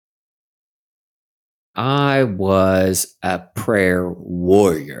I was a prayer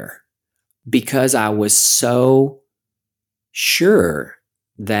warrior because I was so sure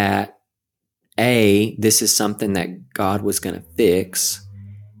that this is something that God was going to fix.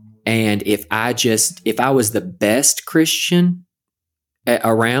 And if I was the best Christian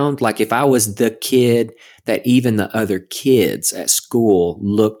around, like if I was the kid that even the other kids at school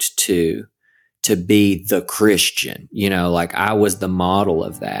looked to be the Christian, like I was the model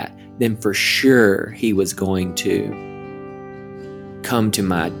of that, then for sure he was going to come to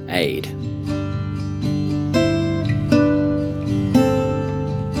my aid.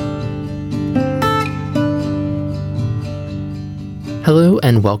 Hello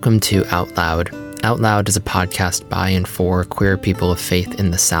and welcome to Out Loud. Out Loud is a podcast by and for queer people of faith in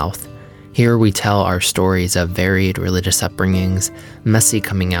the South. Here we tell our stories of varied religious upbringings, messy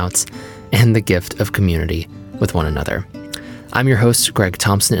coming outs, and the gift of community with one another. I'm your host, Greg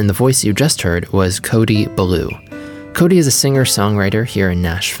Thompson, and the voice you just heard was Cody Ballou. Cody is a singer-songwriter here in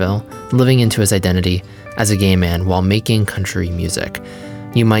Nashville, living into his identity as a gay man while making country music.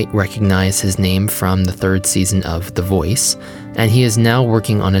 You might recognize his name from the third season of The Voice, and he is now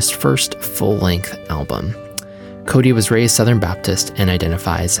working on his first full-length album. Cody was raised Southern Baptist and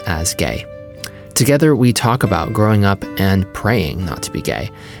identifies as gay. Together, we talk about growing up and praying not to be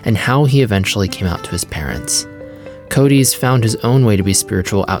gay, and how he eventually came out to his parents. Cody's found his own way to be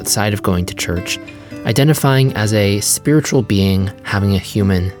spiritual outside of going to church, identifying as a spiritual being having a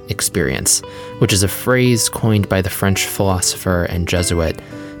human experience, which is a phrase coined by the French philosopher and Jesuit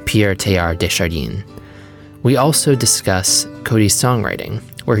Pierre Teilhard de Chardin. We also discuss Cody's songwriting,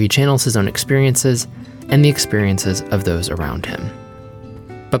 where he channels his own experiences and the experiences of those around him.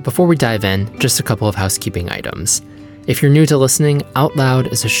 But before we dive in, just a couple of housekeeping items. If you're new to listening, Out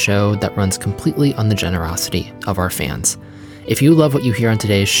Loud is a show that runs completely on the generosity of our fans. If you love what you hear on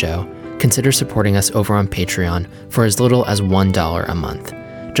today's show, consider supporting us over on Patreon for as little as $1 a month.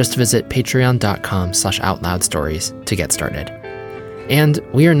 Just visit patreon.com/outloudstories to get started. And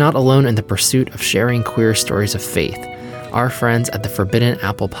we are not alone in the pursuit of sharing queer stories of faith. Our friends at the Forbidden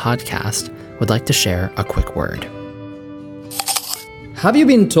Apple podcast would like to share a quick word. Have you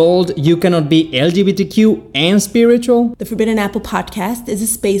been told you cannot be LGBTQ and spiritual? The Forbidden Apple podcast is a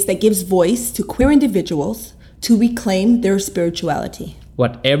space that gives voice to queer individuals to reclaim their spirituality.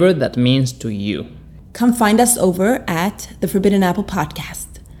 Whatever that means to you. Come find us over at the Forbidden Apple podcast.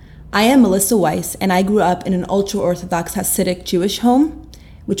 I am Melissa Weiss, and I grew up in an ultra-Orthodox Hasidic Jewish home,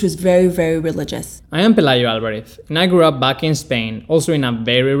 which was very, very religious. I am Pelayo Alvarez, and I grew up back in Spain, also in a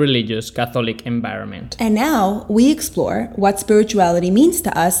very religious Catholic environment. And now we explore what spirituality means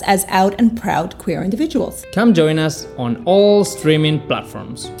to us as out and proud queer individuals. Come join us on all streaming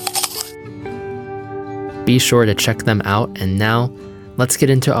platforms. Be sure to check them out, and now let's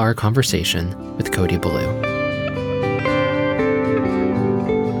get into our conversation with Cody Ballou.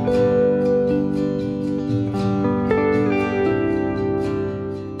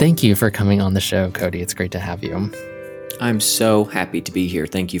 Thank you for coming on the show, Cody. It's great to have you. I'm so happy to be here.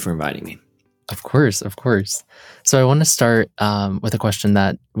 Thank you for inviting me. Of course. So I want to start with a question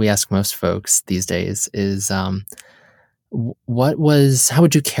that we ask most folks these days is, how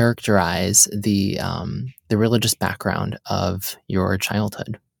would you characterize the religious background of your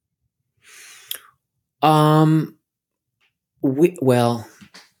childhood? Well,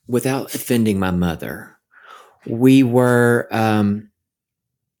 without offending my mother, we were,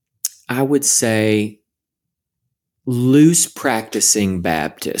 I would say, loose practicing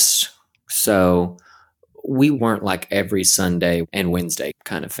Baptists. So we weren't like every Sunday and Wednesday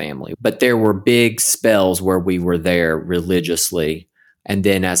kind of family, but there were big spells where we were there religiously. And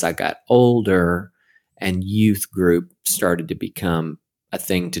then as I got older and youth group started to become a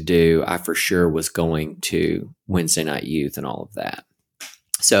thing to do, I for sure was going to Wednesday night youth and all of that.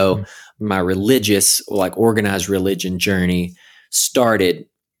 So my religious, like organized religion journey started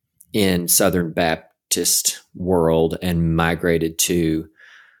in Southern Baptist world and migrated to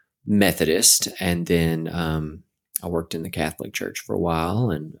Methodist. And then I worked in the Catholic Church for a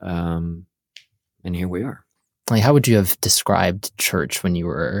while, and here we are. Like, how would you have described church when you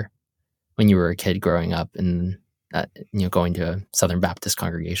were a kid growing up and going to a Southern Baptist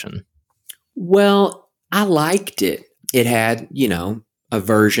congregation? Well, I liked it. It had, a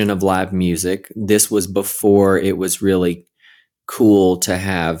version of live music. This was before it was really cool to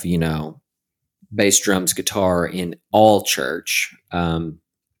have, bass, drums, guitar in all church.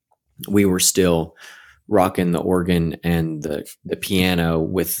 We were still rocking the organ and the piano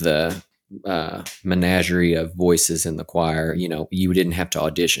with the menagerie of voices in the choir. You didn't have to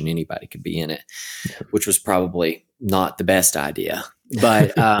audition. Anybody could be in it, which was probably not the best idea.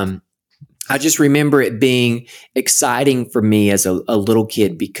 But I just remember it being exciting for me as a little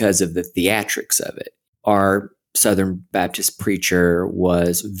kid because of the theatrics of it. Our Southern Baptist preacher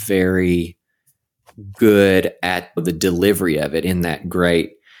was very good at the delivery of it in that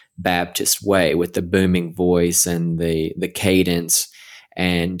great Baptist way, with the booming voice and the cadence,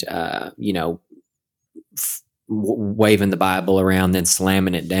 and waving the Bible around, then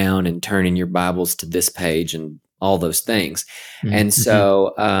slamming it down and turning your Bibles to this page and all those things. Mm-hmm. And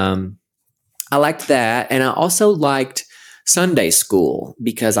so I liked that. And I also liked Sunday school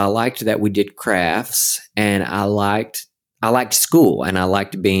because I liked that we did crafts, and I liked school, and I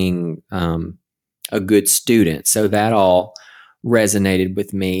liked being a good student. So that all resonated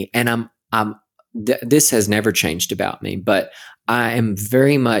with me. And this has never changed about me, but I am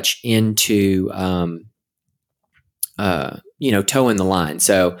very much into toeing the line.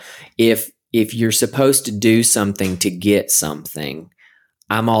 So if you're supposed to do something to get something,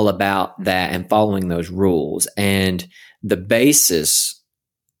 I'm all about that and following those rules. And the basis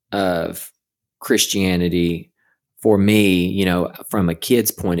of Christianity for me, from a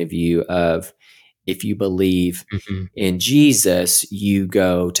kid's point of view, of if you believe in Jesus, you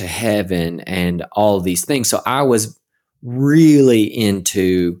go to heaven and all of these things. So I was really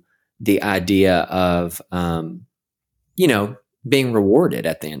into the idea of, being rewarded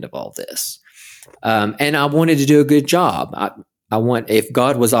at the end of all this. And I wanted to do a good job. If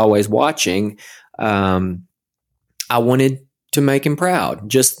God was always watching, I wanted to make him proud,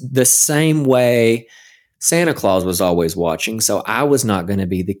 just the same way Santa Claus was always watching. So I was not going to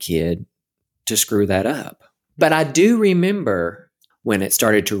be the kid to screw that up. But I do remember when it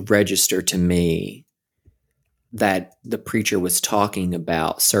started to register to me that the preacher was talking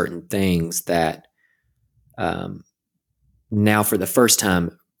about certain things that now for the first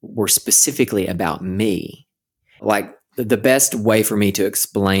time were specifically about me. Like the best way for me to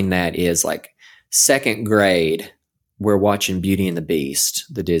explain that is like second grade, we're watching Beauty and the Beast,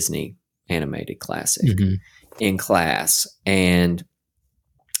 the Disney animated classic, in class. And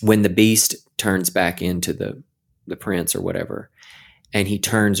when the Beast turns back into the prince or whatever, and he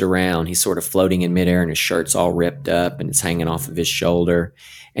turns around, he's sort of floating in midair and his shirt's all ripped up and it's hanging off of his shoulder.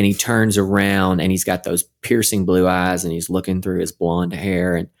 And he turns around and he's got those piercing blue eyes and he's looking through his blonde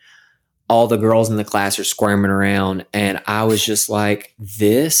hair, and all the girls in the class are squirming around. And I was just like,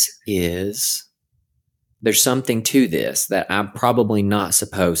 there's something to this that I'm probably not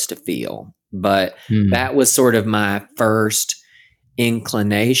supposed to feel. But that was sort of my first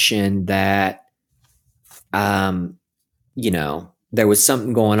inclination that, there was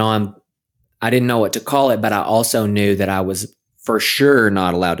something going on. I didn't know what to call it, but I also knew that I was for sure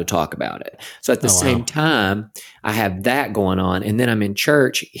not allowed to talk about it. So at the same time, I have that going on. And then I'm in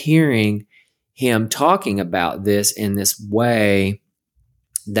church hearing him talking about this in this way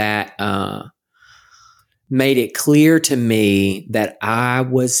that made it clear to me that I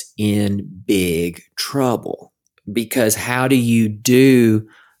was in big trouble. Because how do you do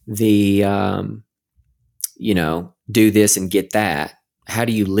the, do this and get that? How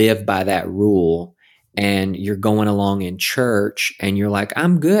do you live by that rule? And you're going along in church and you're like,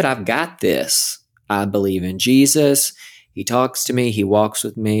 I'm good. I've got this. I believe in Jesus. He talks to me. He walks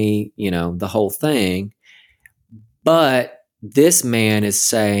with me, the whole thing. But this man is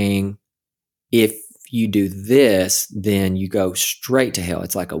saying, if you do this, then you go straight to hell.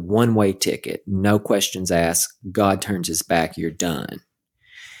 It's like a one-way ticket. No questions asked. God turns his back. You're done.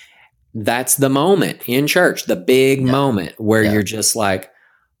 That's the moment in church, the big moment where you're just like,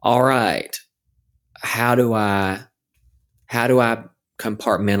 all right, how do I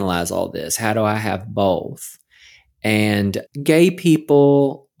compartmentalize all this? How do I have both? And gay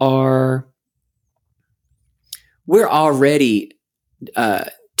people we're already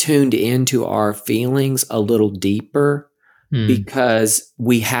tuned into our feelings a little deeper because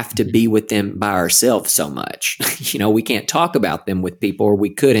we have to be with them by ourselves so much. We can't talk about them with people, or we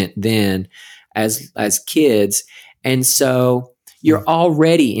couldn't then as kids. And so you're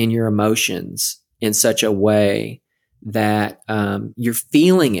already in your emotions in such a way that you're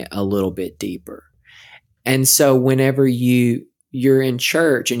feeling it a little bit deeper. And so whenever you're in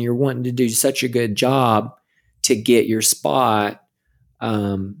church and you're wanting to do such a good job to get your spot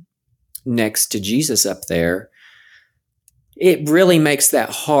next to Jesus up there, it really makes that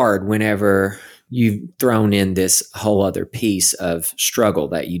hard whenever you've thrown in this whole other piece of struggle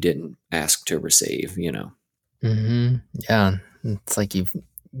that you didn't ask to receive, Mm-hmm. Yeah. It's like I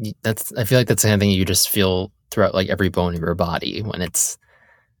feel like that's the kind of thing you just feel throughout like every bone of your body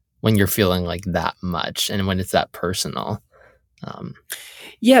when you're feeling like that much and when it's that personal.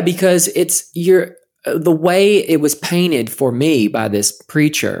 Yeah, because it's the way it was painted for me by this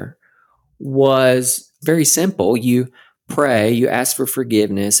preacher was very simple. You pray, you ask for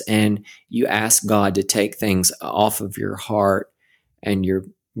forgiveness, and you ask God to take things off of your heart and your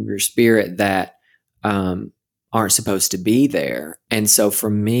spirit that aren't supposed to be there. And so for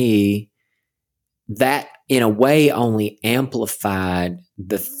me, that in a way only amplified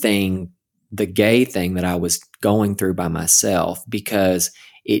the gay thing that I was going through by myself, because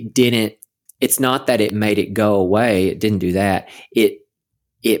it's not that it made it go away. It didn't do that. It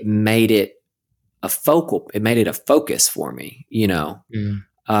made it a focus for me,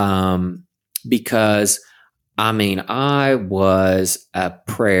 because I was a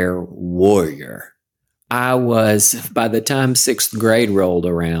prayer warrior. By the time 6th grade rolled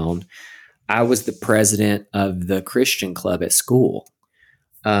around, I was the president of the Christian club at school.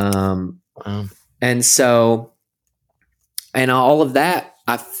 Wow. And so, and all of that,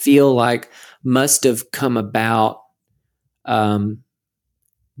 I feel like must have come about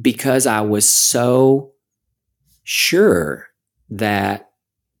because I was so sure that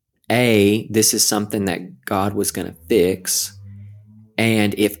this is something that God was going to fix.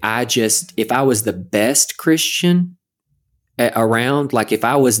 And if I was the best Christian around, like if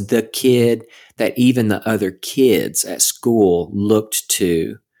I was the kid that even the other kids at school looked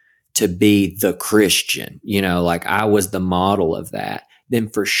to be the Christian, like I was the model of that, then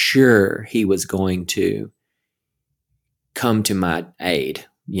for sure he was going to come to my aid,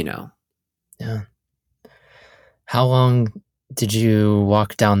 Yeah. How long did you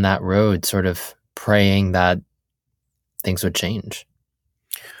walk down that road sort of praying that things would change?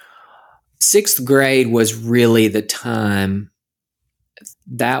 6th grade was really the time.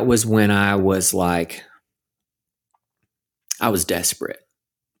 That was when I was desperate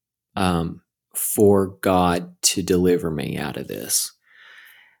for God to deliver me out of this.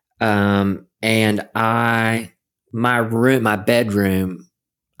 And my bedroom,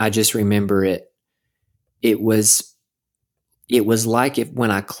 I just remember it. It was like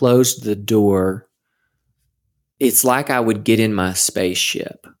when I closed the door, it's like I would get in my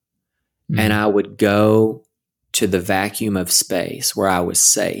spaceship and I would go to the vacuum of space where I was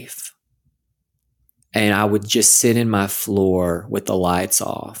safe. And I would just sit in my floor with the lights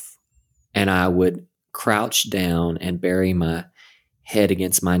off, and I would crouch down and bury my head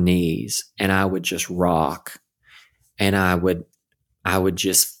against my knees, and I would just rock, and I would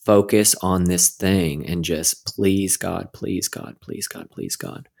just focus on this thing and just please God, please God, please God, please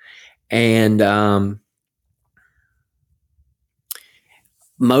God. And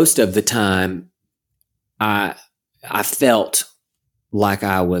most of the time I felt like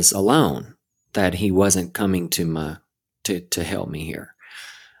I was alone, that he wasn't coming to help me here.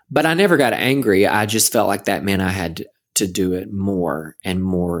 But I never got angry. I just felt like that meant I had to do it more and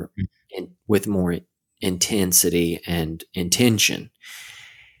more, with more intensity and intention.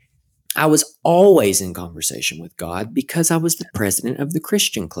 I was always in conversation with God because I was the president of the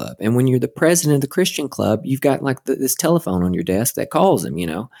Christian club. And when you're the president of the Christian club, you've got like this telephone on your desk that calls him,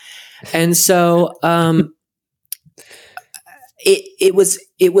 And so it was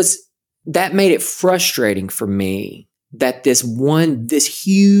that made it frustrating for me that this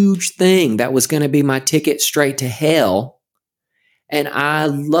huge thing that was going to be my ticket straight to hell. And I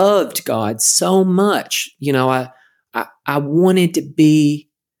loved God so much. I wanted to be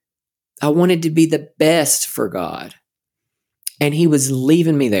the best for God. And he was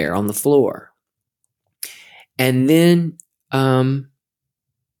leaving me there on the floor. And then, I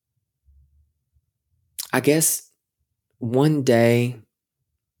guess one day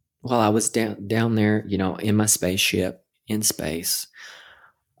while I was down there, in my spaceship in space,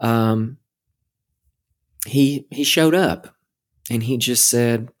 he showed up and he just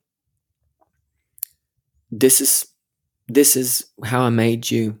said, this is how I made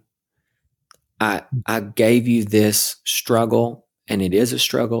you. I gave you this struggle, and it is a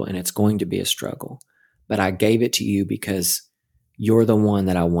struggle, and it's going to be a struggle, but I gave it to you because you're the one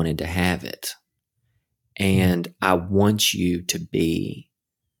that I wanted to have it. And I want you to be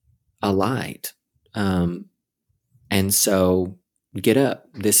a light. And so get up.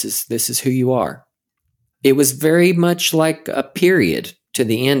 This is who you are. It was very much like a period to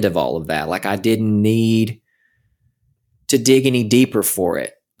the end of all of that. Like I didn't need to dig any deeper for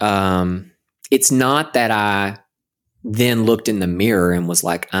it. It's not that I then looked in the mirror and was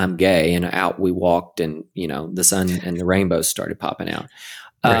like, I'm gay, and out we walked, and the sun and the rainbows started popping out.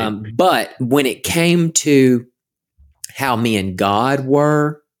 Right. But when it came to how me and God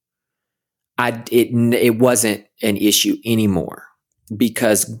were, it wasn't an issue anymore,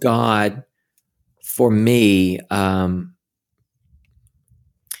 because God, for me, I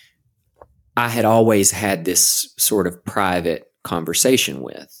had always had this sort of private conversation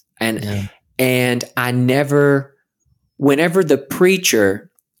with. And Yeah. and I never, whenever the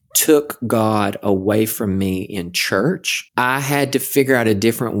preacher took God away from me in church, I had to figure out a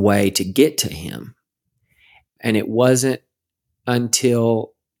different way to get to him. And it wasn't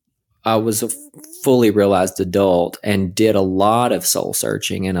until I was a fully realized adult and did a lot of soul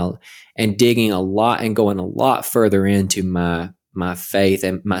searching and digging a lot and going a lot further into my faith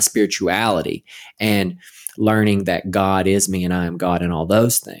and my spirituality and learning that God is me and I am God and all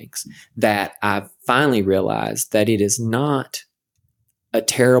those things, that I finally realized that it is not a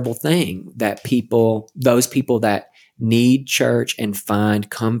terrible thing that those people that need church and find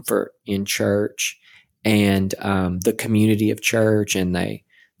comfort in church and the community of church and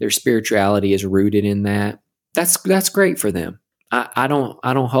their spirituality is rooted in that. That's great for them. I don't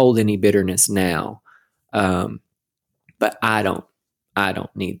hold any bitterness now, but I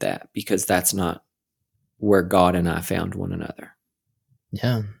don't need that, because that's not where God and I found one another.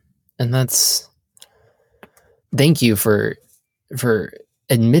 Yeah. And thank you for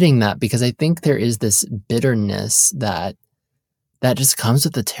admitting that, because I think there is this bitterness that just comes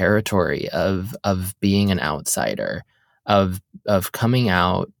with the territory of being an outsider, of coming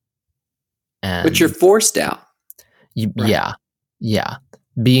out, and But you're forced out. right? Yeah.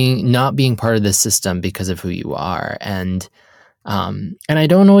 Not being part of the system because of who you are. And I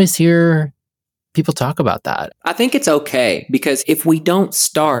don't always hear people talk about that. I think it's okay, because if we don't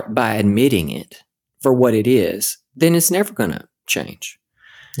start by admitting it for what it is, then it's never going to change.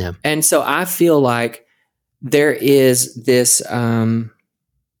 Yeah. And so I feel like there is this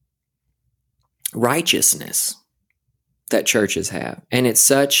righteousness that churches have, and it's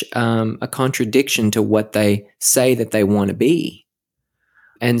such a contradiction to what they say that they want to be.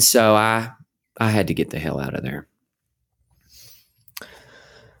 And so I had to get the hell out of there.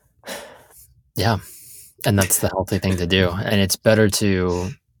 Yeah. And that's the healthy thing to do. And it's better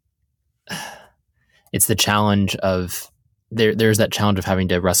it's the challenge of there's that challenge of having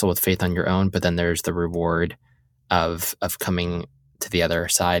to wrestle with faith on your own, but then there's the reward of coming to the other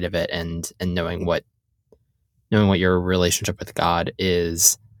side of it and knowing what your relationship with God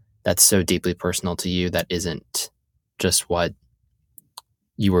is, that's so deeply personal to you, that isn't just what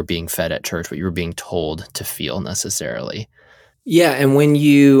you were being fed at church, what you were being told to feel necessarily. Yeah. And when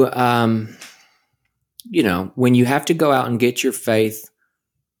you, when you have to go out and get your faith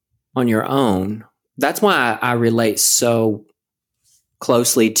on your own, that's why I relate so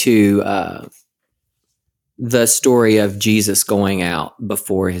closely to the story of Jesus going out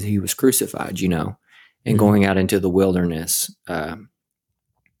before he was crucified, and going out into the wilderness,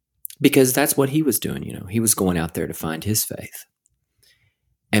 because that's what he was doing. He was going out there to find his faith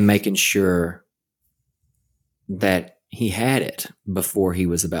and making sure that he had it before he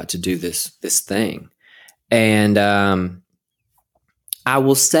was about to do this thing. And I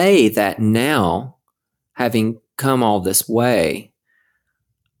will say that now, having come all this way,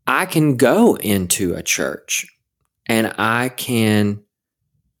 I can go into a church and I can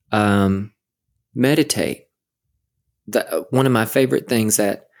meditate. One of my favorite things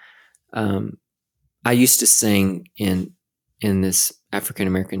that I used to sing in this African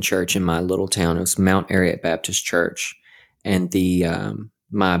American church in my little town, it was Mount Ariat Baptist Church, and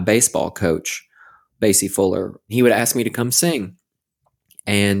my baseball coach, Basie Fuller, he would ask me to come sing,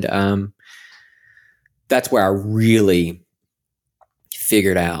 and that's where I really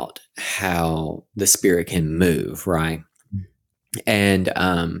figured out how the Spirit can move, right? And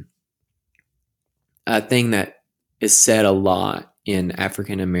a thing that is said a lot in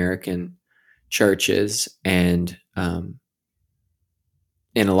African American churches and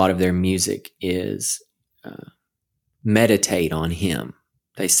in a lot of their music is meditate on Him.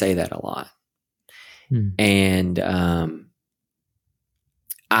 They say that a lot. And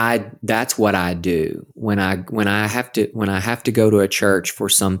that's what I do when I have to go to a church for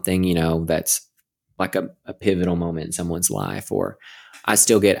something, that's like a pivotal moment in someone's life, or I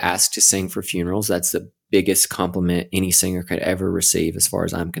still get asked to sing for funerals. That's the biggest compliment any singer could ever receive, as far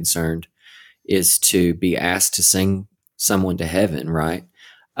as I'm concerned, is to be asked to sing someone to heaven, right?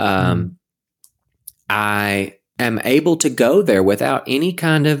 I am able to go there without any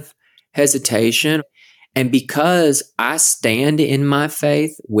kind of hesitation. And because I stand in my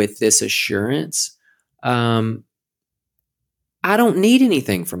faith with this assurance, I don't need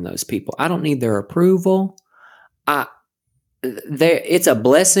anything from those people. I don't need their approval. It's a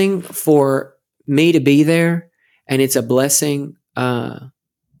blessing for me to be there, and it's a blessing for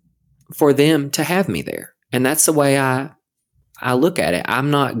them to have me there. And that's the way I look at it.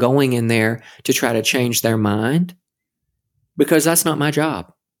 I'm not going in there to try to change their mind, because that's not my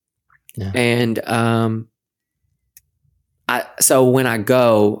job. Yeah. And So when I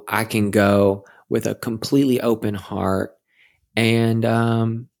go, I can go with a completely open heart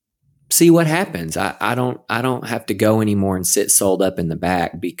and see what happens. I don't have to go anymore and sit sold up in the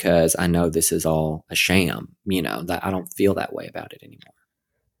back because I know this is all a sham. That I don't feel that way about it anymore.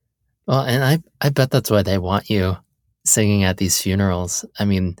 Well, and I bet that's why they want you singing at these funerals. I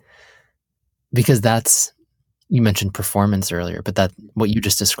mean, because you mentioned performance earlier, but that what you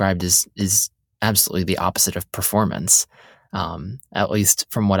just described is absolutely the opposite of performance. At least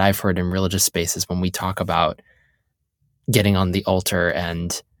from what I've heard in religious spaces, when we talk about getting on the altar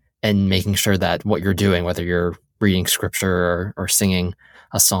and making sure that what you're doing, whether you're reading scripture or singing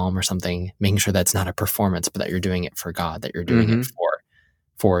a psalm or something, making sure that's not a performance, but that you're doing it for God, that you're doing it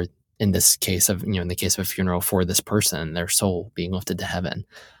for in this case of, in the case of a funeral, for this person, their soul being lifted to heaven.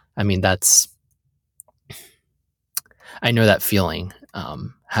 I mean, I know that feeling,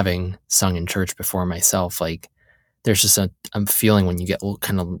 having sung in church before myself. Like, there's just a feeling when you get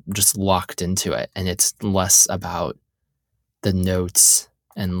kind of just locked into it, and it's less about the notes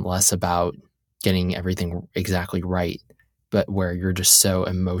and less about getting everything exactly right, but where you're just so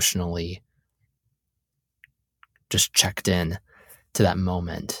emotionally just checked in to that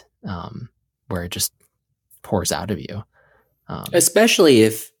moment, where it just pours out of you. Especially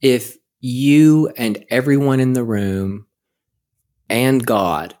if you and everyone in the room and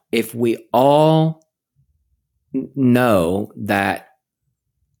God, if we all know that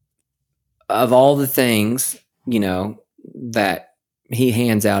of all the things, that he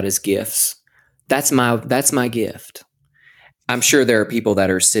hands out as gifts, that's my gift. I'm sure there are people that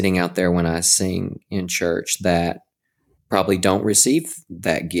are sitting out there when I sing in church that probably don't receive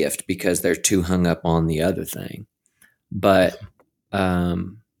that gift because they're too hung up on the other thing. But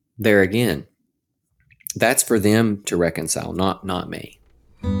there again, that's for them to reconcile, not me.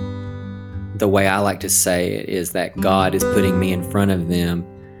 The way I like to say it is that God is putting me in front of them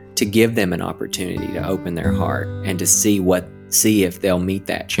to give them an opportunity to open their heart and to see if they'll meet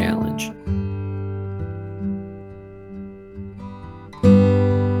that challenge.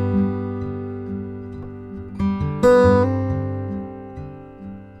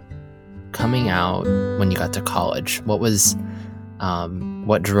 Coming out when you got to college, what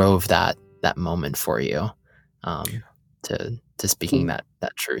drove that moment for you, to speaking that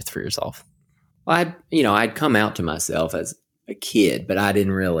truth for yourself? Well, I'd come out to myself as a kid, but I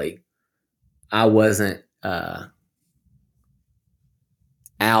wasn't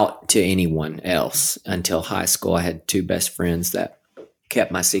out to anyone else until high school. I had two best friends that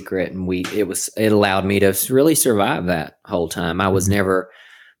kept my secret, and it allowed me to really survive that whole time.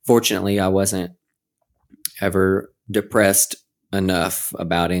 Fortunately, I wasn't ever depressed enough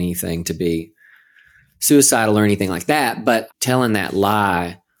about anything to be suicidal or anything like that, but telling that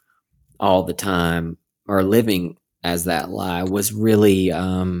lie all the time or living as that lie was really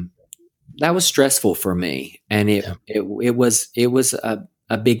that was stressful for me, and it was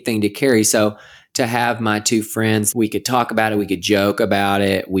a big thing to carry. So to have my two friends, we could talk about it, we could joke about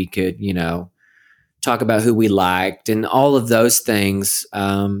it, we could talk about who we liked and all of those things.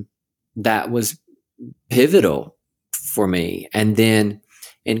 That was pivotal for me. And then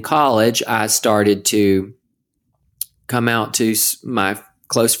in college, I started to come out to my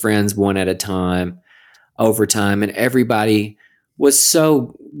close friends one at a time over time, and everybody was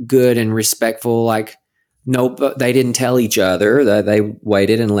so good and respectful. Like, no, they didn't tell each other. They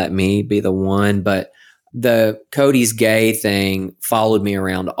waited and let me be the one. But the Cody's gay thing followed me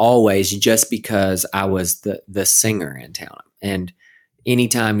around always, just because I was the singer in town. And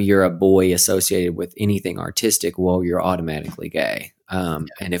anytime you're a boy associated with anything artistic, well, you're automatically gay. And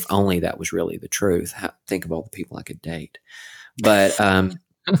if only that was really the truth. Think of all the people I could date. But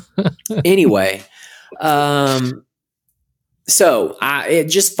anyway, so it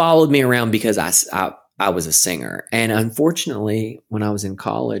just followed me around because I was a singer. And unfortunately, when I was in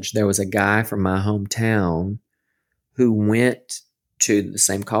college, there was a guy from my hometown who went to the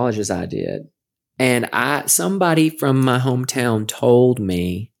same college as I did. And somebody from my hometown told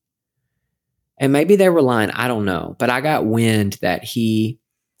me, and maybe they were lying, I don't know, but I got wind that he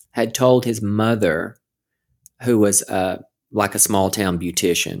had told his mother, who was like a small town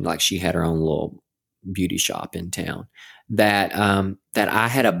beautician, like she had her own little beauty shop in town, that I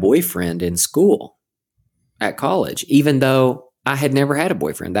had a boyfriend in school at college, even though I had never had a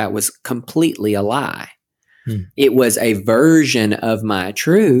boyfriend. That was completely a lie. It was a version of my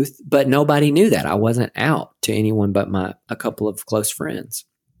truth, but nobody knew that. I wasn't out to anyone but a couple of close friends.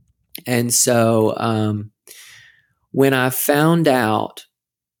 And so when I found out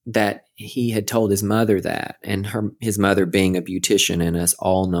that he had told his mother that, and his mother being a beautician and us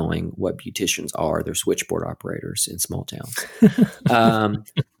all knowing what beauticians are, they're switchboard operators in small towns.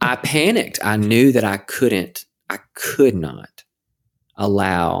 I panicked. I knew that I could not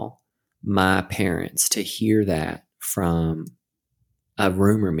allow my parents to hear that from a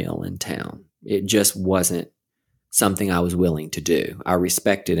rumor mill in town. It just wasn't something I was willing to do. I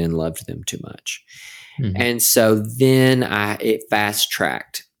respected and loved them too much. Mm-hmm. And so then it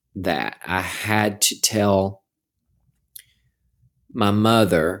fast-tracked that. I had to tell my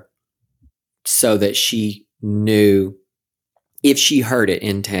mother so that she knew if she heard it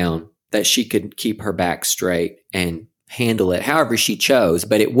in town that she could keep her back straight and handle it however she chose,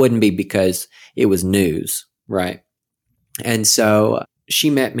 but it wouldn't be because it was news, right? And so she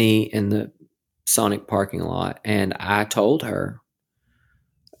met me in the Sonic parking lot, and I told her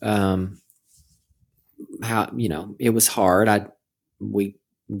how, it was hard. We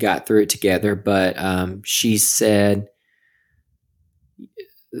got through it together, but she said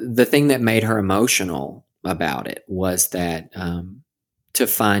the thing that made her emotional about it was that to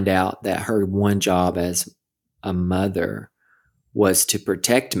find out that her one job as a mother was to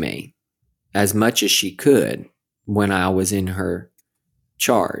protect me as much as she could when I was in her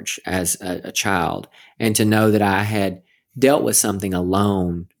charge as a child, and to know that I had dealt with something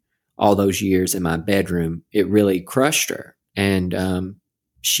alone all those years in my bedroom, it really crushed her. And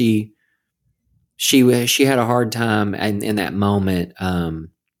she had a hard time, and in that moment,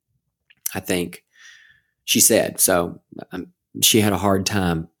 I think she said so. She had a hard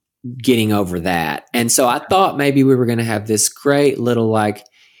time getting over that. And so I thought maybe we were going to have this great little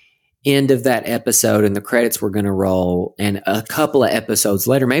end of that episode and the credits were going to roll. And a couple of episodes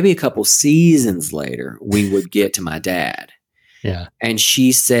later, maybe a couple seasons later, we would get to my dad. Yeah. And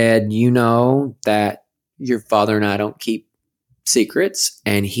she said, that your father and I don't keep secrets.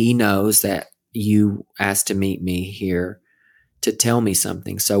 And he knows that you asked to meet me here to tell me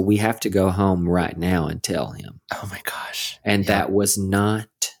something. So we have to go home right now and tell him. Oh my gosh. And that was not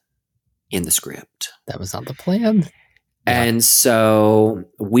in the script. That was not the plan. And so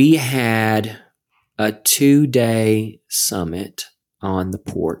we had a 2-day summit on the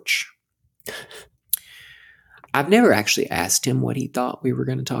porch. I've never actually asked him what he thought we were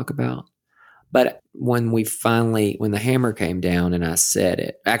going to talk about. But when the hammer came down and I said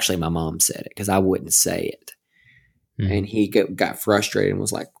it, actually my mom said it because I wouldn't say it. Mm-hmm. And he got frustrated and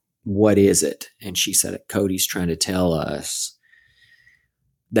was like, what is it? And she said, Cody's trying to tell us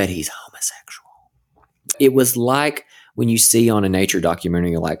that he's homosexual. It was like when you see on a nature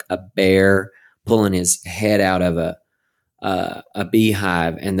documentary, like a bear pulling his head out of a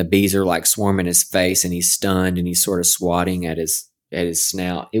beehive, and the bees are like swarming his face, and he's stunned, and he's sort of swatting at his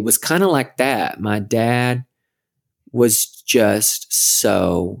snout. It was kind of like that. My dad was just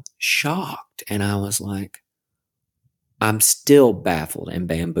so shocked, and I was like, I'm still baffled and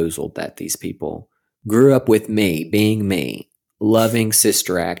bamboozled that these people grew up with me, being me, loving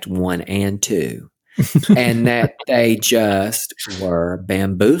Sister Act 1 and 2. And that they just were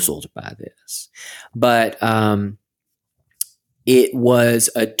bamboozled by this. But it was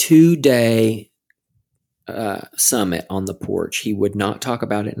a 2-day summit on the porch. He would not talk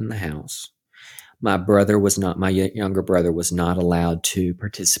about it in the house. My younger brother was not allowed to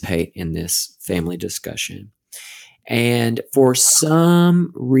participate in this family discussion. And for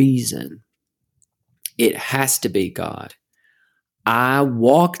some reason, it has to be God. I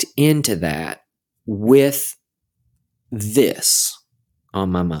walked into that with this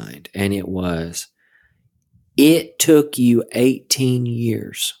on my mind, and it took you 18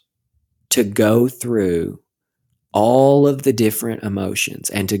 years to go through all of the different emotions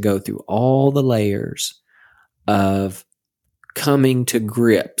and to go through all the layers of coming to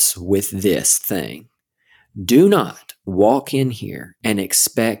grips with this thing. Do not walk in here and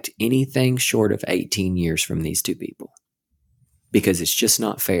expect anything short of 18 years from these two people, because it's just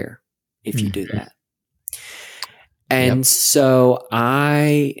not fair if you do that. And so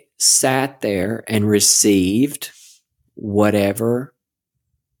I sat there and received whatever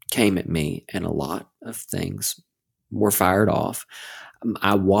came at me, and a lot of things were fired off.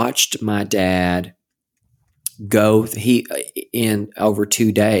 I watched my dad go in over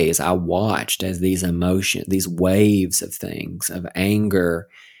 2 days. I watched as these emotions, these waves of things, of anger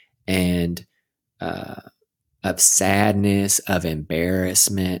and of sadness, of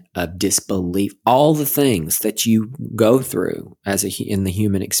embarrassment, of disbelief, all the things that you go through in the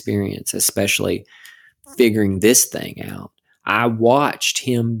human experience, especially figuring this thing out. I watched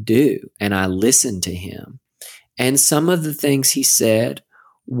him do, and I listened to him. And some of the things he said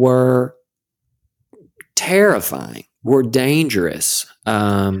were terrifying, were dangerous.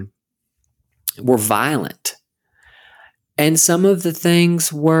 were violent. And some of the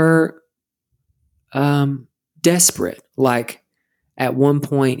things were desperate. Like at one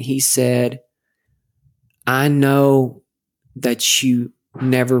point he said, I know that you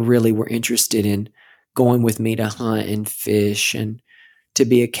never really were interested in going with me to hunt and fish and to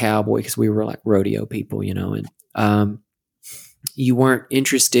be a cowboy, because we were like rodeo people, and you weren't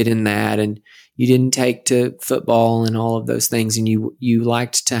interested in that, and you didn't take to football and all of those things, and you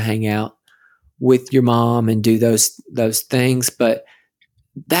liked to hang out with your mom and do those things, but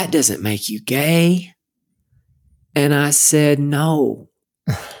that doesn't make you gay. And I said, no,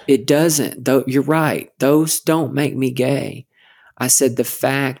 it doesn't. Though you're right. Those don't make me gay. I said, the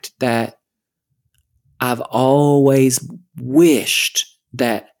fact that I've always wished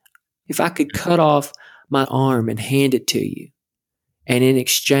that if I could cut off my arm and hand it to you, and in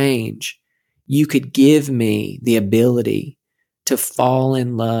exchange, you could give me the ability to fall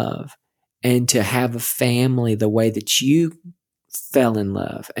in love and to have a family the way that you fell in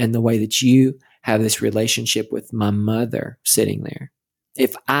love and the way that you have this relationship with my mother sitting there.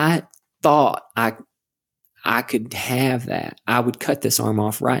 If I thought I could have that, I would cut this arm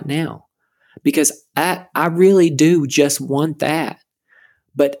off right now, because I really do just want that,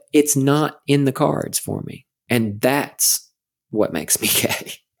 but it's not in the cards for me. And that's what makes me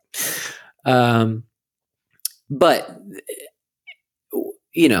gay. But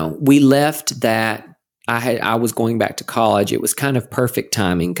we left that. I was going back to college. It was kind of perfect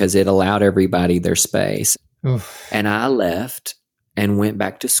timing because it allowed everybody their space. Oof. And I left and went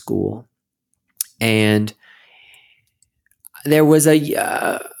back to school. And there was it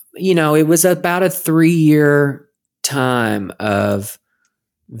was about a 3-year time of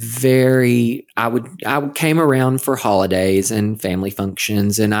I came around for holidays and family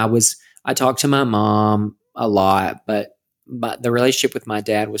functions, and I talked to my mom a lot, but the relationship with my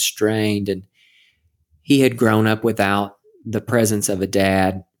dad was strained, and he had grown up without the presence of a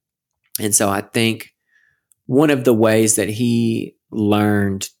dad. And so I think one of the ways that he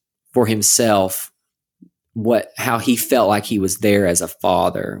learned for himself how he felt like he was there as a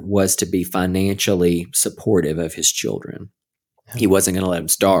father was to be financially supportive of his children. He wasn't going to let them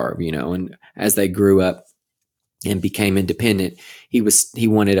starve, and as they grew up and became independent, he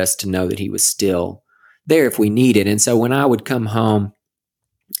wanted us to know that he was still there if we needed. And so when I would come home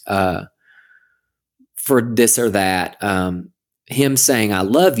for this or that, him saying I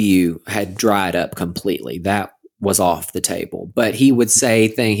love you had dried up completely. That was off the table. But he would say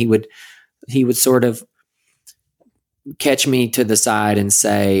things. He would sort of catch me to the side and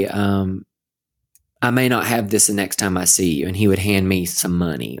say, I may not have this the next time I see you. And he would hand me some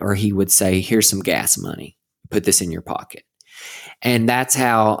money, or he would say, here's some gas money, put this in your pocket. And that's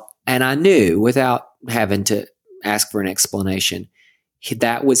how, and I knew without having to ask for an explanation,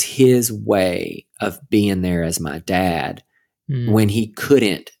 that was his way of being there as my dad when he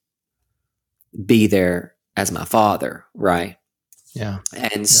couldn't be there as my father. Right. Yeah.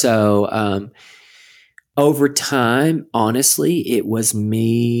 And so, over time, honestly, it was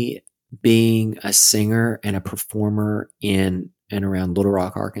me being a singer and a performer in and around Little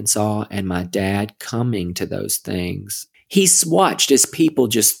Rock, Arkansas, and my dad coming to those things. He watched as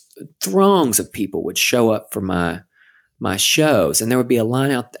throngs of people would show up for my shows, and there would be a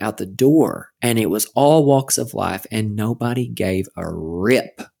line out the door, and it was all walks of life, and nobody gave a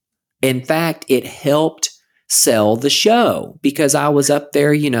rip. In fact, it helped sell the show because I was up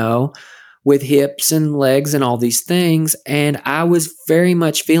there, with hips and legs and all these things. And I was very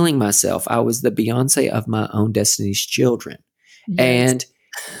much feeling myself. I was the Beyonce of my own Destiny's Children. Yes. And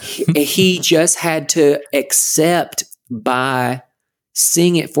he just had to accept by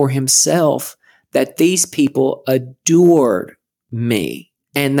seeing it for himself that these people adored me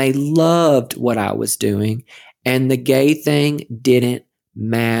and they loved what I was doing. And the gay thing didn't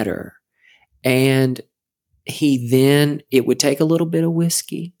matter. And it would take a little bit of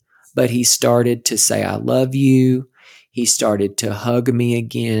whiskey, but he started to say, I love you. He started to hug me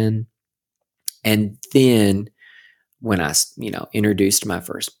again. And then when I, introduced my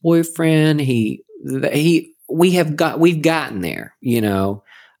first boyfriend, we've gotten there,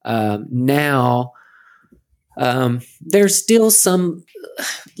 now, there's still some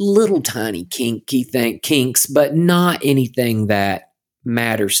little tiny kinks, but not anything that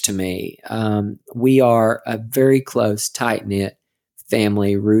matters to me. We are a very close, tight-knit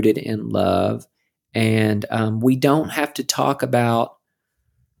family rooted in love. And we don't have to talk about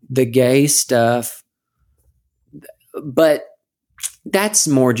the gay stuff, but that's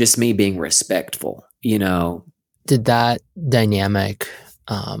more just me being respectful, Did that dynamic,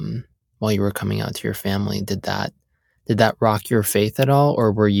 while you were coming out to your family, did that rock your faith at all?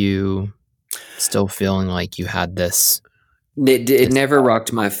 Or were you still feeling like you had this. It never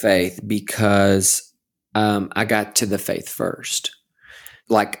rocked my faith because I got to the faith first.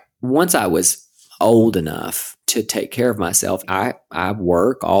 Like once I was old enough to take care of myself, I've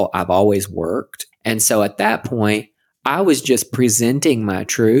always worked. And so at that point, I was just presenting my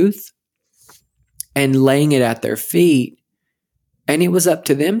truth and laying it at their feet. And it was up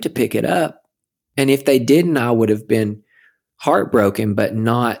to them to pick it up. And if they didn't, I would have been heartbroken, but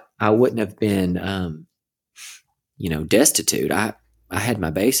I wouldn't have been, destitute. I had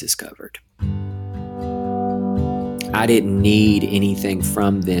my bases covered. I didn't need anything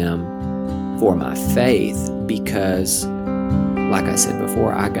from them for my faith because, like I said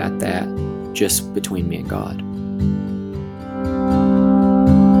before, I got that just between me and God.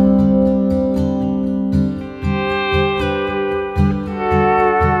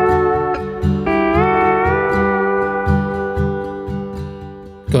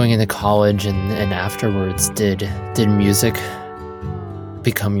 Going into college and afterwards, did music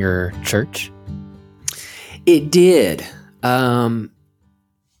become your church? It did. And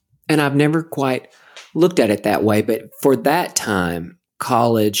I've never quite looked at it that way, but for that time,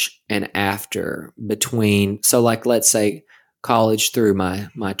 college and after, so like let's say college through my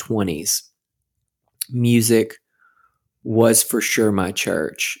 20s, music was for sure my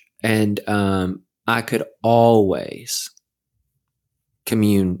church. And I could always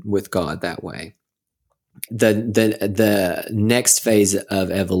commune with God that way. The next phase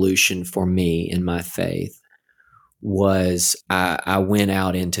of evolution for me in my faith was I went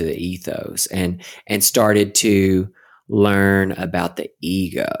out into the ethos and started to learn about the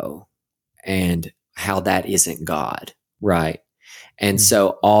ego and how that isn't God, right? And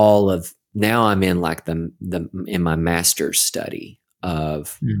so now I'm in like in my master's study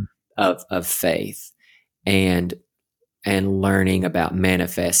of faith and learning about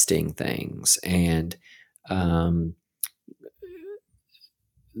manifesting things and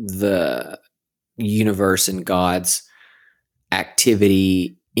the universe and God's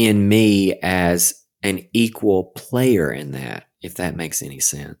activity in me as an equal player in that, if that makes any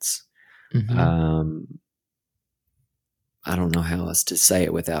sense. Mm-hmm. I don't know how else to say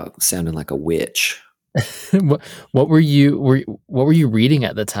it without sounding like a witch. What were you reading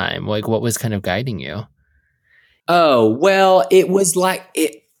at the time? Like, what was kind of guiding you? Oh, well, it was like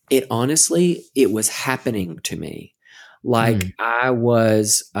it honestly, it was happening to me. Like I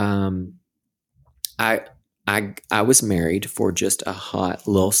was, I was married for just a hot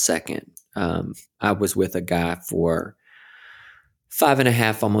little second. I was with a guy for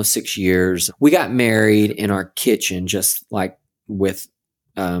 5.5, almost 6 years. We got married in our kitchen, just like with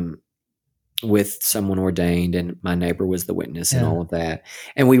someone ordained, and my neighbor was the witness and all of that.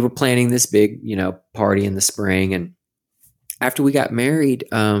 And we were planning this big, party in the spring. And after we got married,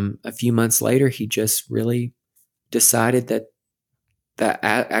 a few months later, he just really decided that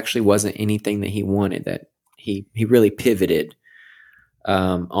actually wasn't anything that he wanted, that he really pivoted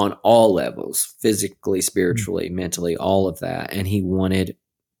on all levels, physically, spiritually, mentally, all of that. And he wanted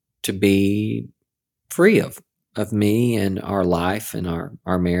to be free of me and our life and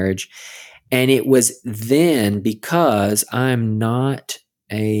our marriage. And it was then, because I'm not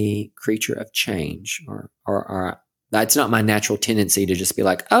a creature of change, or that's not my natural tendency to just be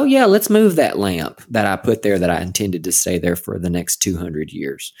like, oh yeah, let's move that lamp that I put there that I intended to stay there for the next 200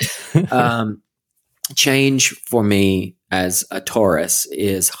 years. Change for me as a Taurus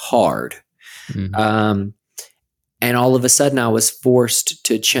is hard. Mm-hmm. And all of a sudden I was forced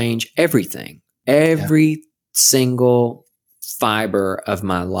to change everything. Every single fiber of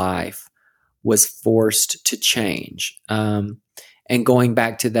my life was forced to change. And going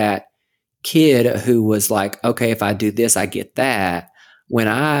back to that kid who was like, okay, if I do this, I get that. When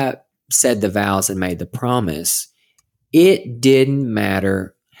I said the vows and made the promise, it didn't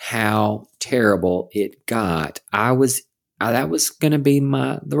matter how terrible it got. that was going to be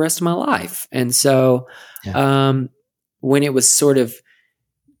the rest of my life. And so, when it was sort of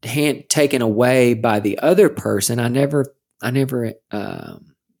taken away by the other person, I never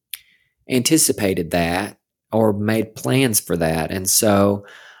anticipated that or made plans for that. And so,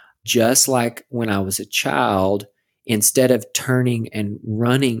 just like when I was a child, instead of turning and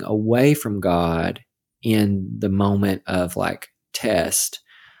running away from God in the moment of like test,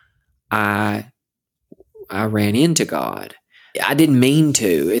 I ran into God. I didn't mean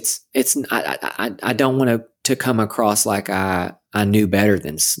to. I don't want to come across like I knew better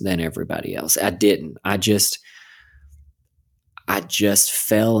than everybody else. I didn't. I just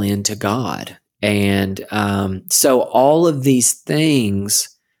fell into God. And so all of these things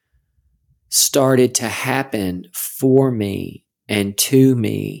started to happen for me and to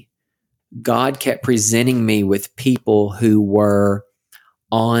me God kept presenting me with people who were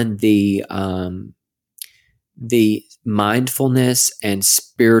on the mindfulness and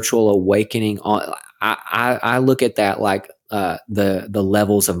spiritual awakening. I look at that like the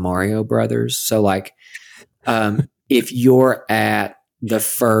levels of Mario Brothers. So like if you're at the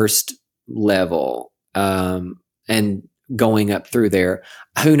first level and going up through there,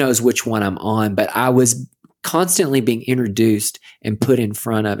 who knows which one I'm on, but I was constantly being introduced and put in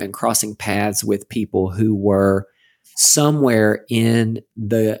front of and crossing paths with people who were somewhere in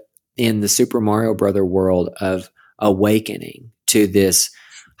the Super Mario Brother world of awakening to this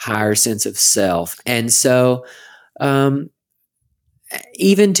higher sense of self. And so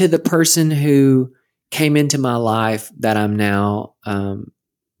even to the person who came into my life that I'm now, I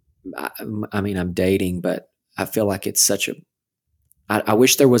mean, I'm dating, but I feel like it's such a, I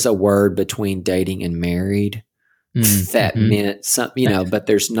wish there was a word between dating and married that meant something, but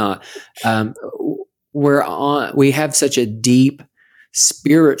there's not. We have such a deep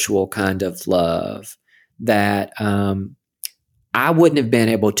spiritual kind of love that I wouldn't have been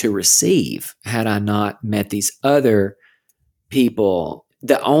able to receive had I not met these other people.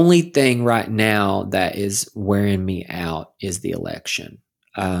 The only thing right now that is wearing me out is the election.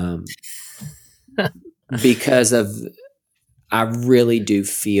 Because I really do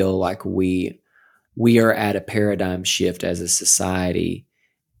feel like we are at a paradigm shift as a society,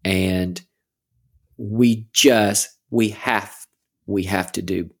 and we have to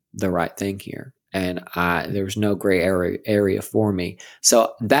do the right thing here. And there's no gray area for me.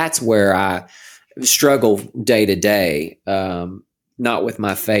 So that's where I struggle day to day, not with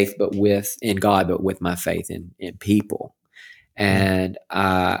my faith, but in God, but with my faith in people. And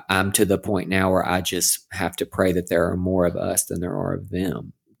I'm to the point now where I just have to pray that there are more of us than there are of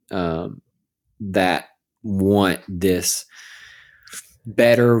them, that want this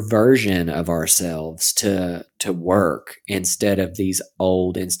better version of ourselves to work instead of these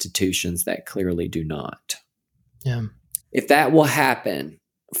old institutions that clearly do not. Yeah. If that will happen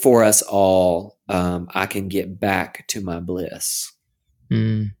for us all, I can get back to my bliss.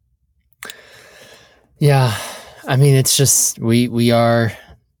 Yeah. I mean, it's just, we are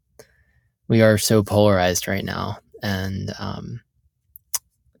so polarized right now. And,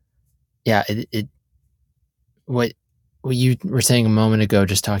 yeah, what you were saying a moment ago,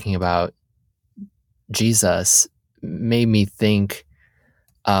 just talking about Jesus, made me think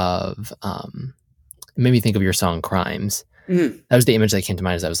of your song Crimes. That was the image that came to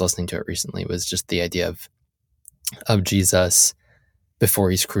mind as I was listening to it recently, was just the idea of Jesus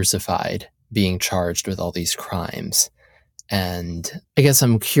before he's crucified being charged with all these crimes. And I guess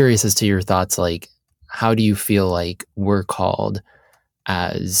I'm curious as to your thoughts, like, how do you feel like we're called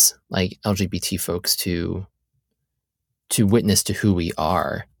as like LGBT folks to witness to who we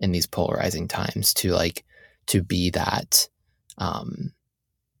are in these polarizing times, to be that, to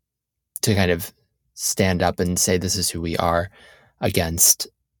kind of stand up and say, this is who we are, against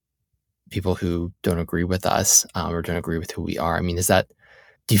people who don't agree with us, or don't agree with who we are? I mean,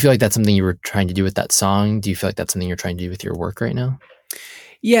 do you feel like that's something you were trying to do with that song? Do you feel like that's something you're trying to do with your work right now?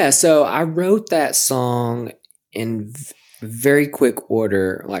 Yeah. So I wrote that song in very quick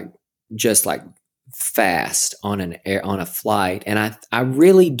order, just fast on a flight. And I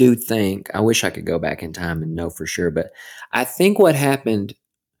really do think, I wish I could go back in time and know for sure, but I think what happened,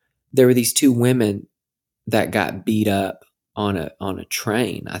 there were these two women that got beat up on a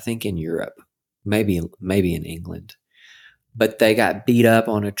train, I think in Europe, maybe in England, but they got beat up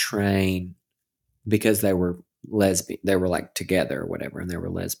on a train because they were lesbian. They were like together or whatever, and they were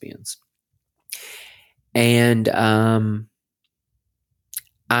lesbians. And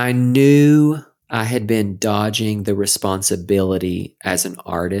I knew I had been dodging the responsibility as an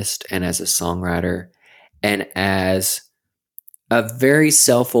artist and as a songwriter and as a very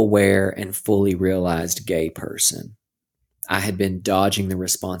self-aware and fully realized gay person. I had been dodging the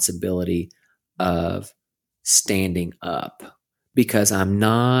responsibility of standing up because I'm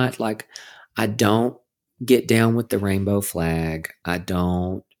not I don't get down with the rainbow flag. I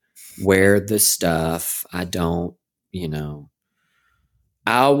don't wear the stuff. I don't,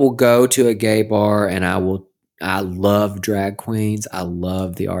 I will go to a gay bar and I love drag queens. I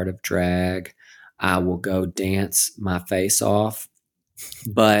love the art of drag. I will go dance my face off,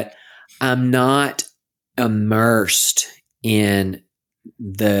 but I'm not immersed in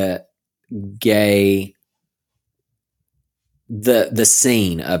the gay, the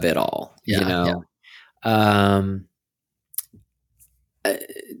scene of it all,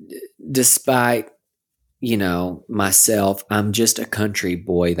 despite, myself, I'm just a country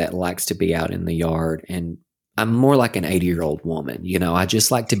boy that likes to be out in the yard, and I'm more like an 80-year-old woman. I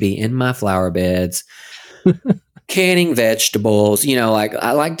just like to be in my flower beds, canning vegetables, like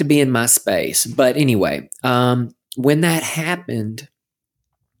I like to be in my space. But anyway, when that happened,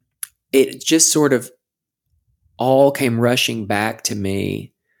 it just sort of all came rushing back to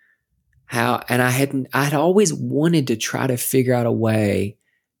me. And I'd always wanted to try to figure out a way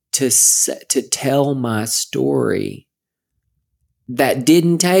to tell my story that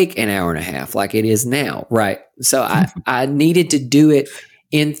didn't take an hour and a half like it is now, right? So I needed to do it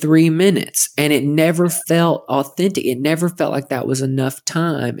in 3 minutes, and it never felt authentic. It never felt like that was enough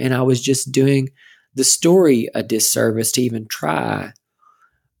time, and I was just doing the story a disservice to even try.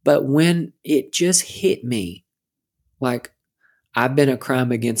 But when it just hit me, like, I've been a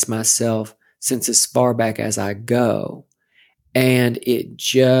crime against myself since as far back as I go, and it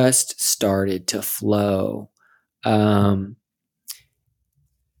just started to flow.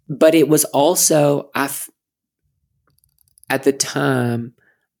 But it was also, at the time,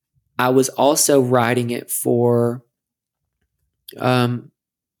 I was also writing it for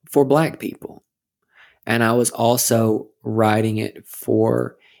Black people. And I was also writing it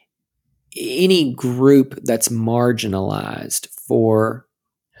for any group that's marginalized, for,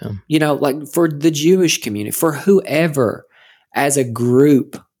 like for the Jewish community, for whoever as a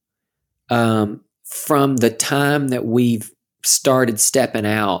group, from the time that we've started stepping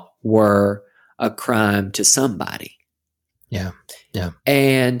out, were a crime to somebody. Yeah. Yeah.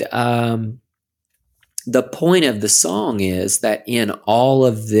 And the point of the song is that in all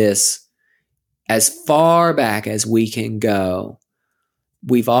of this, as far back as we can go,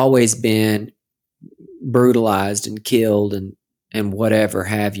 we've always been brutalized and killed and whatever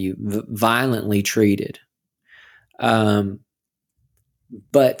have you, violently treated. But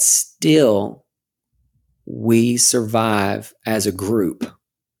still, we survive as a group.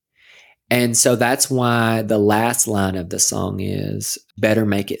 And so that's why the last line of the song is, better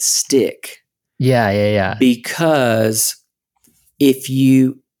make it stick. Yeah. Because if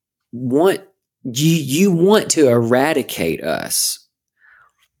you want to eradicate us,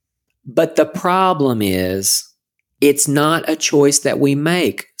 but the problem is, it's not a choice that we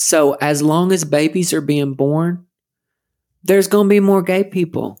make. So as long as babies are being born, there's going to be more gay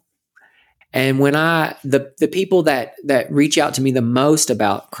people. And when the people that reach out to me the most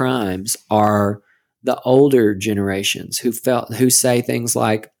about crimes are the older generations who say things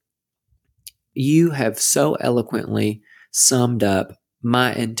like, you have so eloquently summed up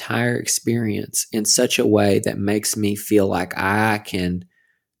my entire experience in such a way that makes me feel like I can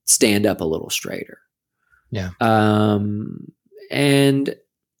stand up a little straighter. Yeah. And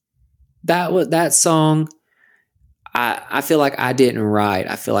that song, I feel like I didn't write.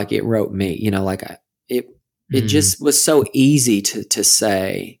 I feel like it wrote me. It just was so easy to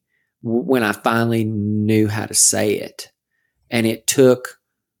say when I finally knew how to say it. And it took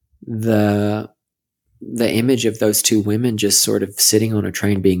the image of those two women just sort of sitting on a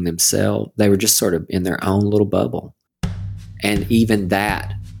train being themselves. They were just sort of in their own little bubble. And even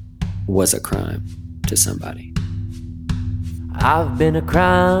that was a crime to somebody. I've been a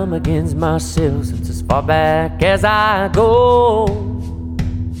crime against myself since as far back as I go.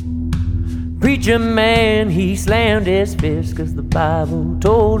 Preacher man, he slammed his fist 'cause the Bible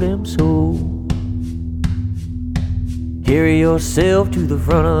told him so. Carry yourself to the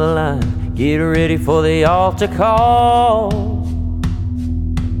front of the line, get ready for the altar call.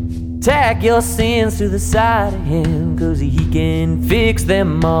 Tack your sins to the side of him, 'cause he can fix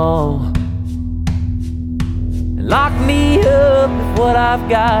them all. Lock me up if what I've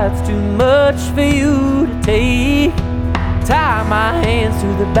got's too much for you to take. Tie my hands to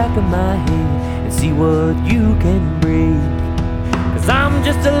the back of my head and see what you can break. 'Cause I'm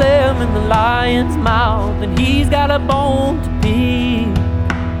just a lamb in the lion's mouth, and he's got a bone to pick.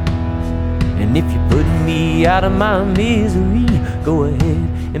 And if you're putting me out of my misery, go ahead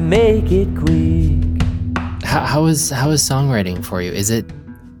and make it quick. How is songwriting for you? Is it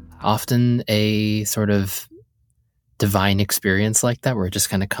often a sort of divine experience like that where it just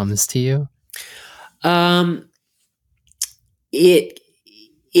kind of comes to you? It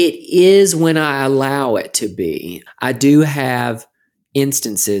is when I allow it to be. I do have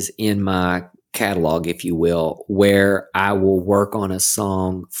instances in my catalog, if you will, where I will work on a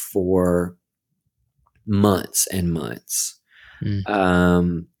song for months and months.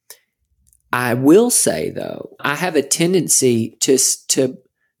 I will say, though, I have a tendency to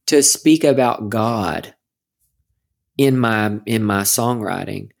speak about God in my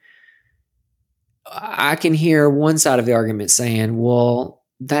songwriting. I can hear one side of the argument saying, well,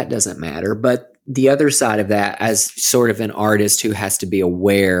 that doesn't matter. But the other side of that, as sort of an artist who has to be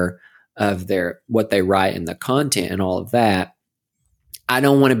aware of what they write and the content and all of that, I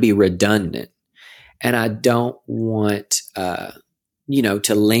don't want to be redundant, and I don't want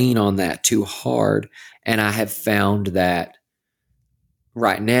to lean on that too hard. And I have found that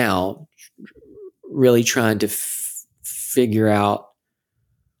right now, really trying to figure out,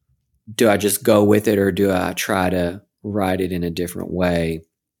 do I just go with it or do I try to write it in a different way?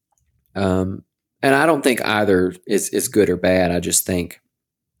 And I don't think either is good or bad. I just think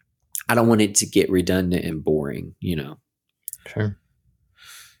I don't want it to get redundant and boring, Sure.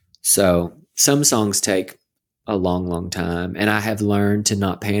 So some songs take a long, long time, and I have learned to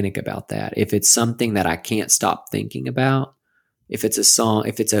not panic about that. If it's something that I can't stop thinking about, if it's a song,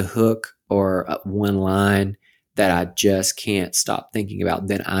 if it's a hook or one line that I just can't stop thinking about,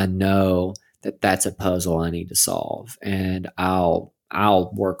 then I know that that's a puzzle I need to solve, and I'll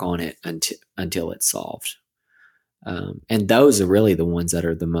work on it until it's solved. And those are really the ones that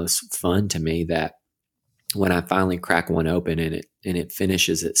are the most fun to me, that when I finally crack one open and it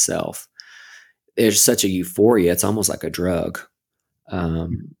finishes itself, there's such a euphoria. It's almost like a drug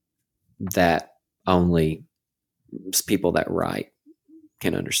that only people that write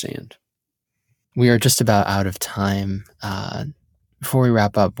can understand. We are just about out of time. Before we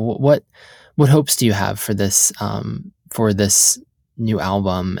wrap up, what hopes do you have for this new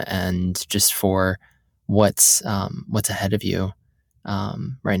album, and just for what's ahead of you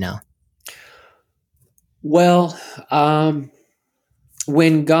right now? Well,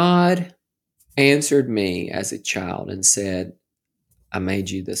 when God answered me as a child and said, I made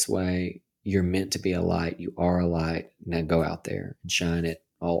you this way, you're meant to be a light, you are a light, now go out there and shine it,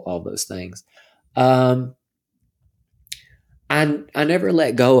 all those things. I never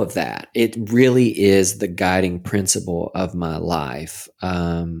let go of that. It really is the guiding principle of my life.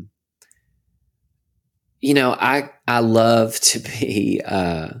 I love to be,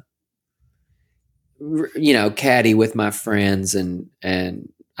 catty with my friends, and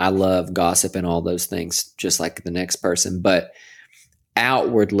I love gossip and all those things, just like the next person. But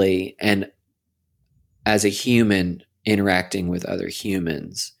outwardly, and as a human interacting with other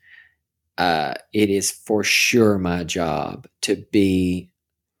humans, it is for sure my job to be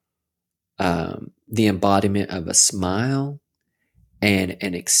the embodiment of a smile and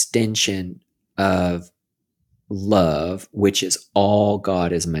an extension of love, which is all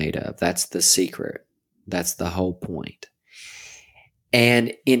God is made of. That's the secret. That's the whole point.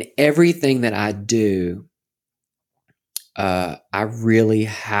 And in everything that I do, I really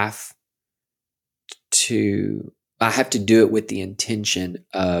have to do it with the intention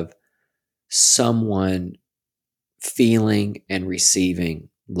of someone feeling and receiving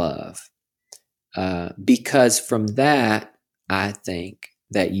love. Because from that, I think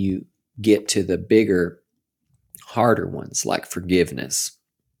that you get to the bigger, harder ones, like forgiveness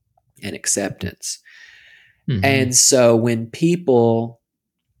and acceptance. Mm-hmm. And so when people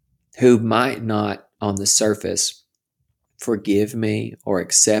who might not on the surface forgive me or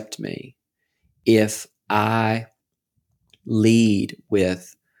accept me, if I lead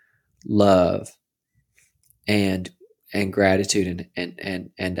with love and gratitude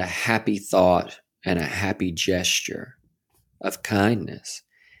and a happy thought and a happy gesture of kindness,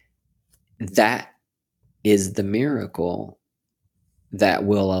 that is the miracle that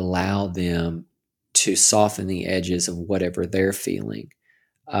will allow them to soften the edges of whatever they're feeling.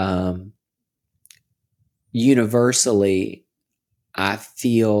 Universally, I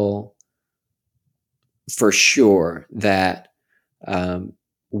feel for sure that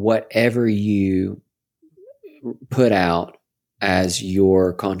whatever you put out as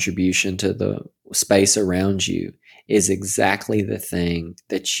your contribution to the space around you is exactly the thing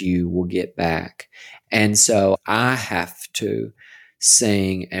that you will get back. And so I have to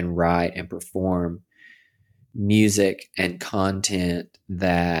sing and write and perform music and content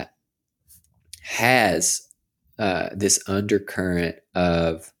that has this undercurrent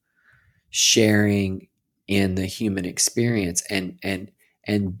of sharing in the human experience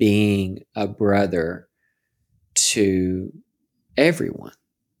and being a brother to everyone.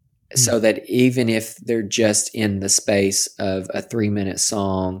 Mm-hmm. So that even if they're just in the space of a 3-minute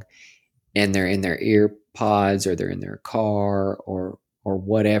song and they're in their ear pods or they're in their car or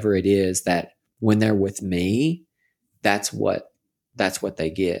whatever it is, that when they're with me, that's what they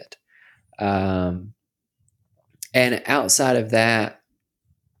get. And outside of that,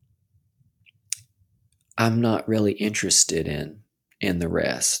 I'm not really interested in the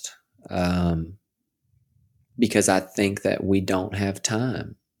rest, because I think that we don't have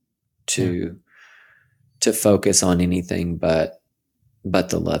time to focus on anything but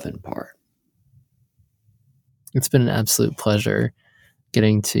the loving part. It's been an absolute pleasure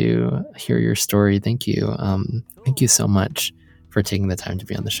getting to hear your story. Thank you. Thank you so much for taking the time to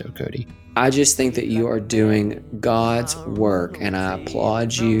be on the show, Cody. I just think that you are doing God's work, and I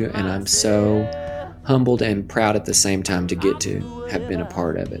applaud you, and I'm so humbled and proud at the same time to get to have been a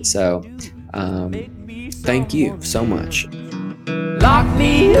part of it. So thank you so much. Lock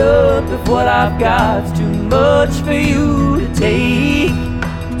me up if what I've got's too much for you to take.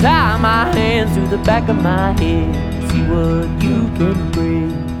 Tie my hands to the back of my head, see what you can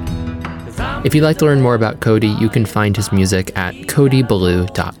bring. If you'd like to learn more about Cody, you can find his music at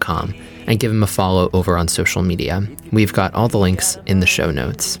codyballou.com and give him a follow over on social media. We've got all the links in the show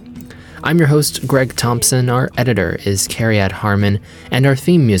notes. I'm your host, Greg Thompson. Our editor is Cariad Harmon, and our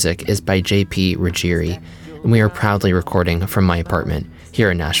theme music is by JP Ruggieri. And we are proudly recording from my apartment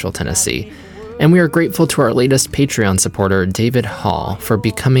here in Nashville, Tennessee. And we are grateful to our latest Patreon supporter, David Hall, for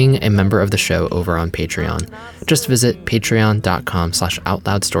becoming a member of the show over on Patreon. Just visit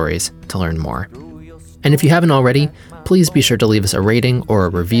patreon.com/outloudstories to learn more. And if you haven't already, please be sure to leave us a rating or a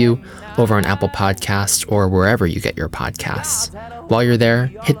review over on Apple Podcasts or wherever you get your podcasts. While you're there,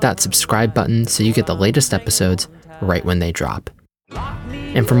 hit that subscribe button so you get the latest episodes right when they drop.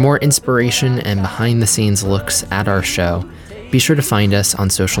 And for more inspiration and behind-the-scenes looks at our show, be sure to find us on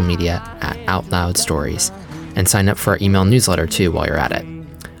social media at OutLoud Stories, and sign up for our email newsletter too while you're at it.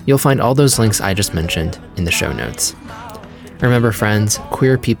 You'll find all those links I just mentioned in the show notes. Remember, friends,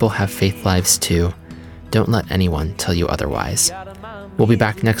 queer people have faith lives too. Don't let anyone tell you otherwise. We'll be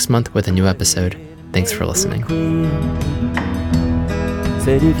back next month with a new episode. Thanks for listening.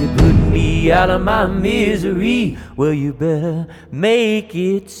 Said if you put me out of my misery, well, you better make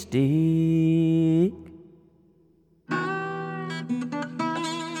it stick.